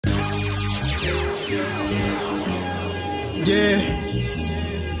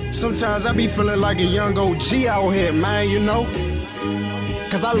Yeah. Sometimes I be feeling like a young OG out here, man, you know?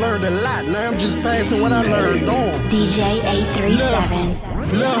 Cause I learned a lot, now I'm just passing what I learned on. DJ 837.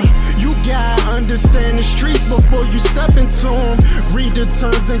 Look, you gotta understand the streets before you step into them. Read the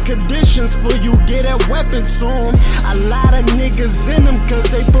terms and conditions before you get that weapon to them. A lot of niggas in them cause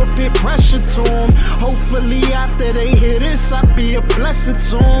they put bit pressure to them. Hopefully after they hear this, I be a blessing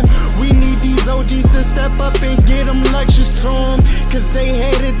to them. We need these OGs to step up and get them lectures to them. Cause they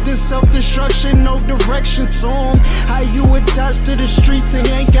headed to self-destruction, no direction to them. How you attached to the streets and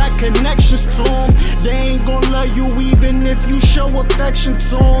ain't got connections to them. They ain't gon' love you even if you show affection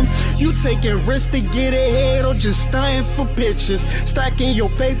to them. You taking risks to get ahead or just stunting for pictures. Stacking your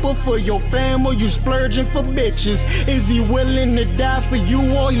paper for your fam or you splurging for bitches. Is he willing to die for you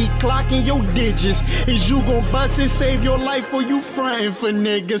or he clocking your digits? Is you gon' bust it, save your life, or you frontin' for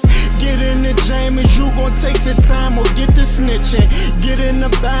niggas? Get in the jam, is you gon' take the time or get the snitching? Get in the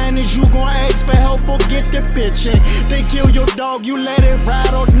bind, is you gon' ask for help or get the pitching? They kill your dog, you let it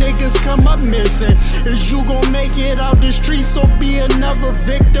ride or niggas come up missing. Is you gon' make it out the streets or be another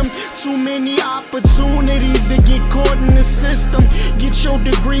victim? Too many opportunities to get caught in the system. Get your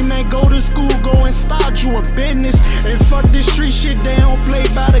degree, man, go to school, go and start you a business. And fuck this street shit, they don't play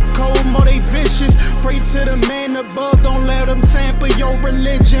by the code, more they vicious. Pray to the man above, don't let them tamper your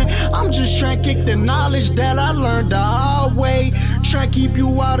religion. I'm just trying to kick the knowledge that I learned the hard way. Try to keep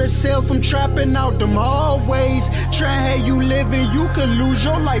you out of self from trapping out them hallways. Try how you living, you could lose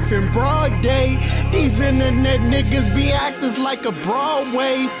your life in broad day. These internet niggas be actors like a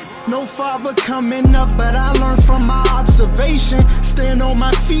Broadway. No father coming up, but I learned from my observation. Stand on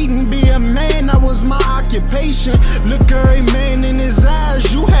my feet and be a man, that was my occupation. Look every man in his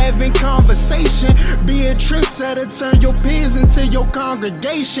eyes, you having conversation. Be a trendsetter, turn your peers into your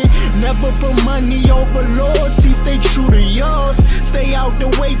congregation. Never put money over loyalty, stay true to yours. Stay out the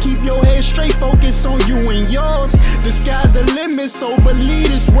way, keep your head straight, focus on you and yours. The sky's the limit, so believe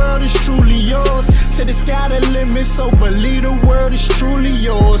this world is truly yours. Say the sky the limit, so believe the world is truly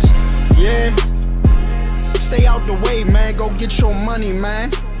yours. Yeah. Stay out the way, man, go get your money,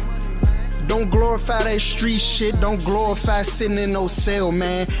 man. Don't glorify that street shit, don't glorify sitting in no cell,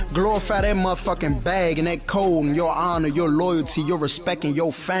 man. Glorify that motherfucking bag and that code and your honor, your loyalty, your respect and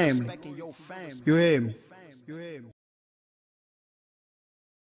your family. You hear me?